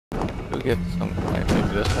we get some? Maybe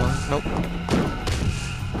this one? Nope.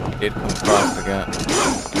 Did come across again.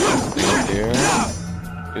 Things here.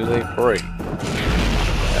 Do they break?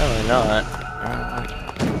 Apparently not.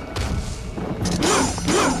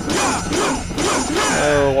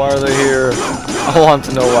 Oh, why are they here? I want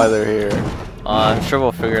to know why they're here. I'm sure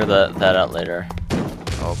we'll figure that out later.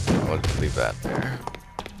 Oh, we'll just leave that there.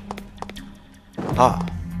 Ah.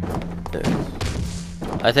 This.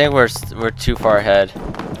 I think we're too far ahead.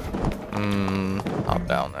 Hop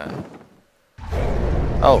down then.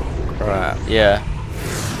 Oh, crap. Yeah.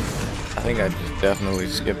 I think I just definitely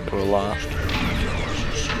skipped through a lot.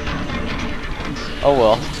 Oh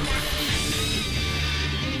well.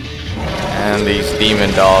 And these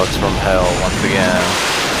demon dogs from hell once again.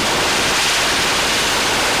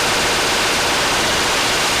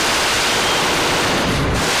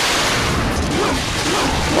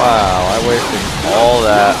 Wow, I wasted all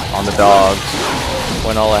that on the dogs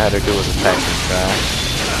when all I had to do was attack this guy.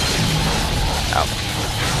 Ow.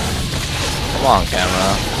 Come on,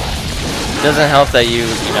 camera. It doesn't help that you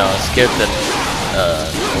know, skipped the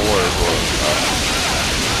orb or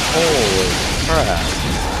Holy crap.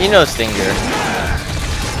 he knows Stinger.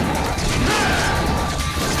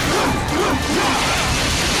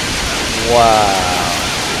 Wow.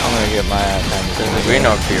 I'm gonna get my ass handed to There's me. a green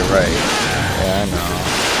orb to your right. Yeah, I know.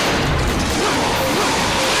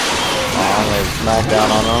 Oh, I'm gonna smack down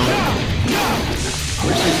on them.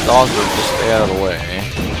 Wish these dogs would just stay out of the way.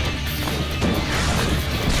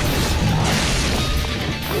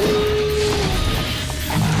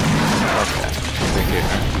 Okay, over here.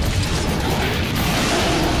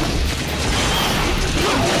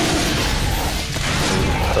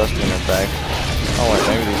 Thrusting attack. Oh wait,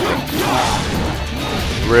 maybe these things.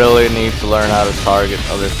 Really need to learn how to target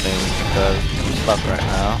other things because I'm stuck right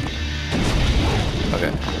now.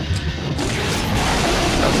 Okay.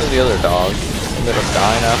 That's the other dog. Ended up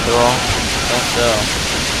dying after all. I think so.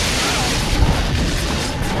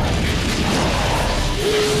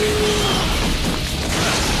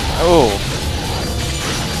 Oh!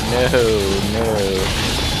 No, no.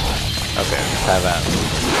 Okay, let's have at it.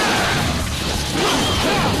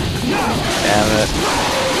 Damn it.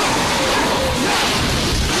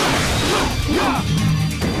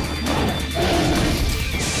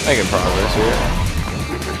 Making progress here.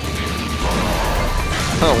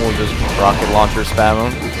 We'll just rocket launcher spam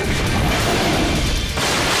him.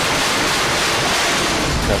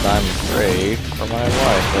 Because I'm afraid for my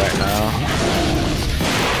life right now.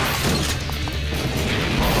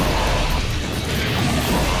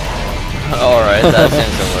 Alright, that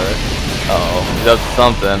seems to work. Uh-oh, he's up to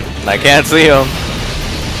something. I can't see him.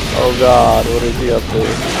 Oh god, what is he up to?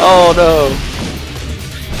 Oh no!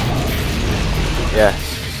 Yes.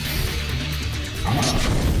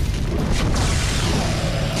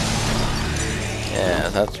 Yeah,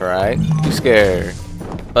 that's right. Too scared.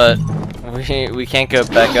 But we can't go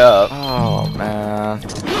back up. Oh man.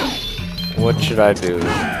 What should I do?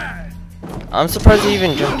 I'm surprised he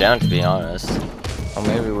even jumped down, to be honest. Oh,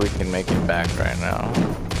 maybe we can make it back right now.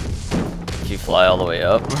 If you fly all the way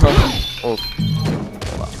up. Oh. Hold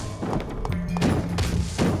on.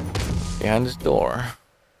 Behind this door.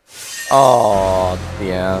 Oh,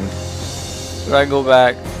 the end. Should I go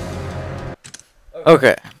back?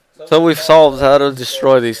 Okay. So we've solved how to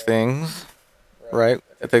destroy these things. Right?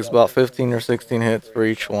 It takes about 15 or 16 hits for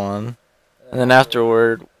each one. And then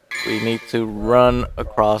afterward, we need to run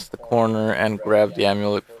across the corner and grab the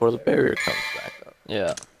amulet before the barrier comes back up.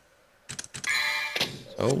 Yeah.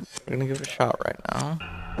 So, we're gonna give it a shot right now.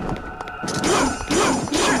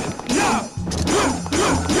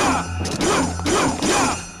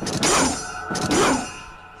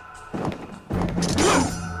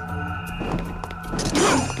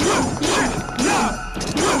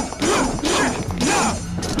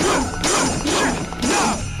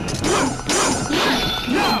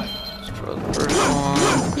 Destroy the first one.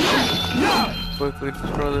 Quickly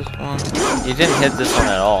destroy this one. You didn't hit this one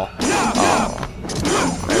at all. Oh.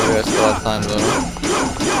 Maybe I still have time though.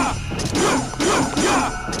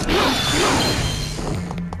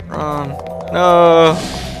 Run. No!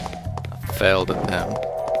 I failed attempt.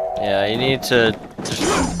 Yeah, you need to just...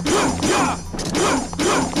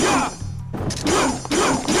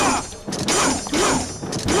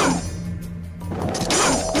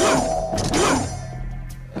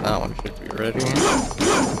 That one should be ready.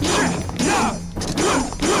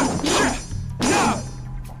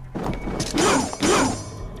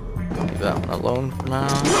 Leave that one alone for now.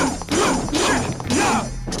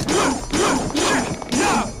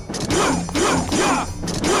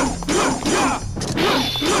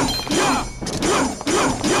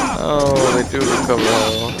 Oh, they do recover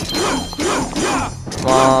health.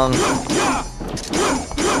 Come on.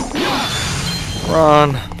 Run.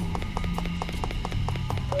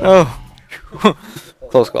 No.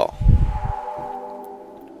 Close call.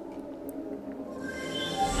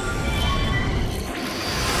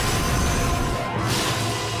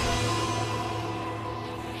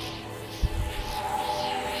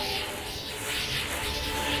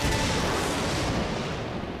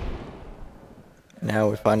 Now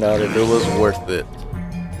we find out if it was worth it.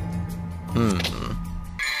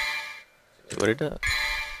 See what it does.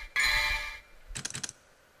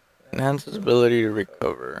 Enhances ability to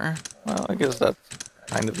recover. Well, I guess that's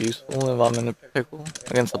kind of useful if I'm in a pickle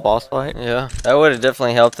against a boss fight. Yeah, that would have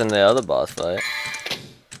definitely helped in the other boss fight.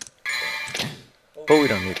 But we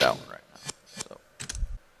don't need that one right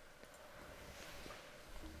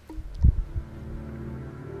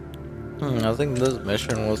now. So. I think this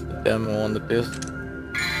mission was the demo on the disc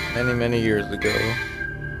many years ago.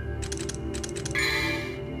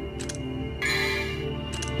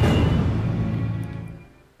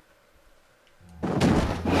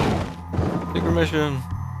 Secret mission.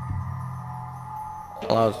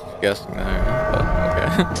 Well, I was just guessing there, but okay.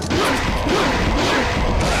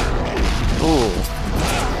 Ooh.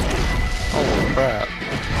 Holy crap.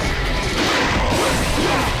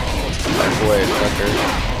 Back away, sucker.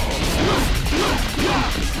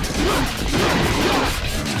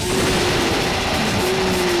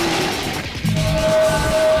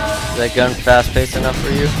 Is that gun fast-paced enough for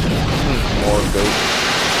you? More goats.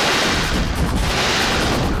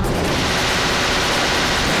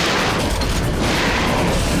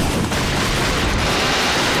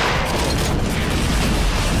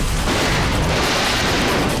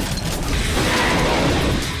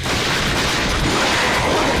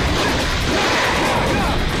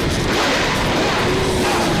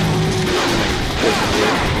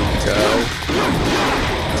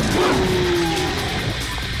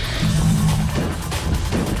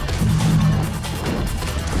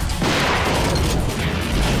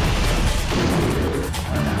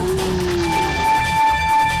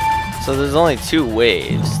 So there's only 2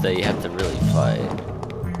 waves that you have to really fight.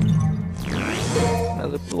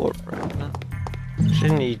 Another floor fragment.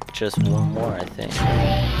 Shouldn't need just 1 more, I think.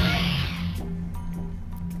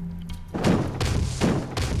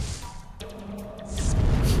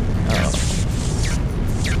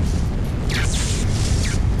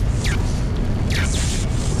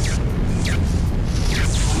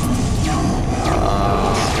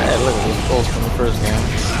 Hey, look at these goals from the first game.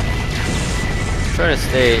 Try to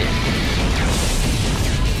stay.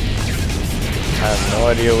 I have no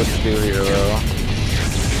idea what to do here, though.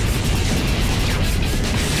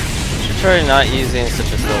 Should try not using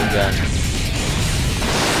such a slow gun.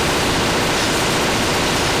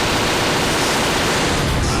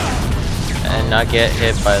 And not get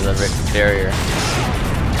hit by the barrier.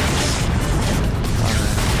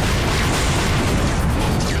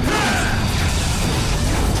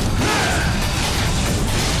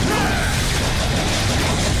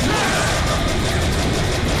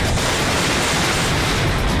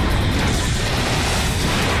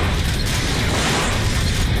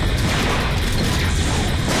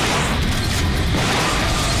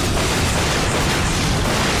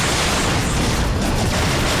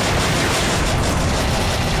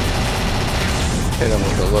 Hit him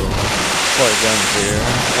with a little toy guns here.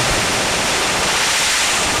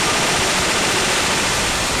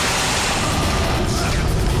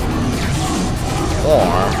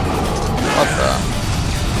 Arm? What the?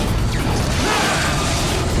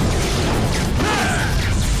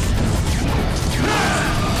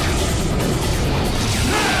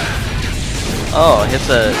 Oh, hit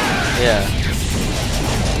the, yeah.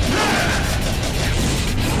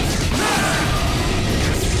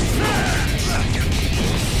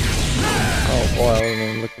 Oh boy, I wasn't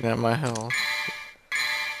even looking at my health.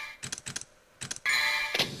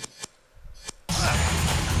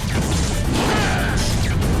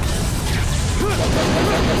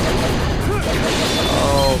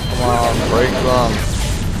 Oh, come on, break them.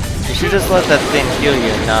 You should just let that thing heal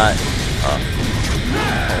you, not...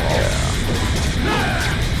 Yeah.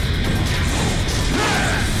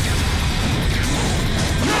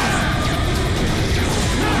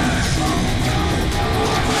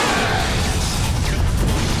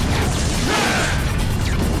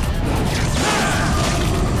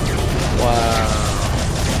 Wow.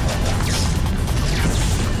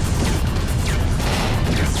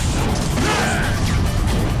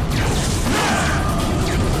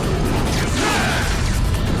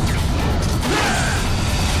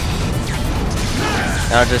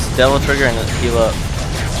 Now just double trigger and heal up.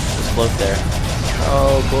 Just float there.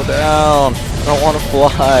 Oh, go down. I don't want to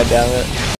fly, damn it.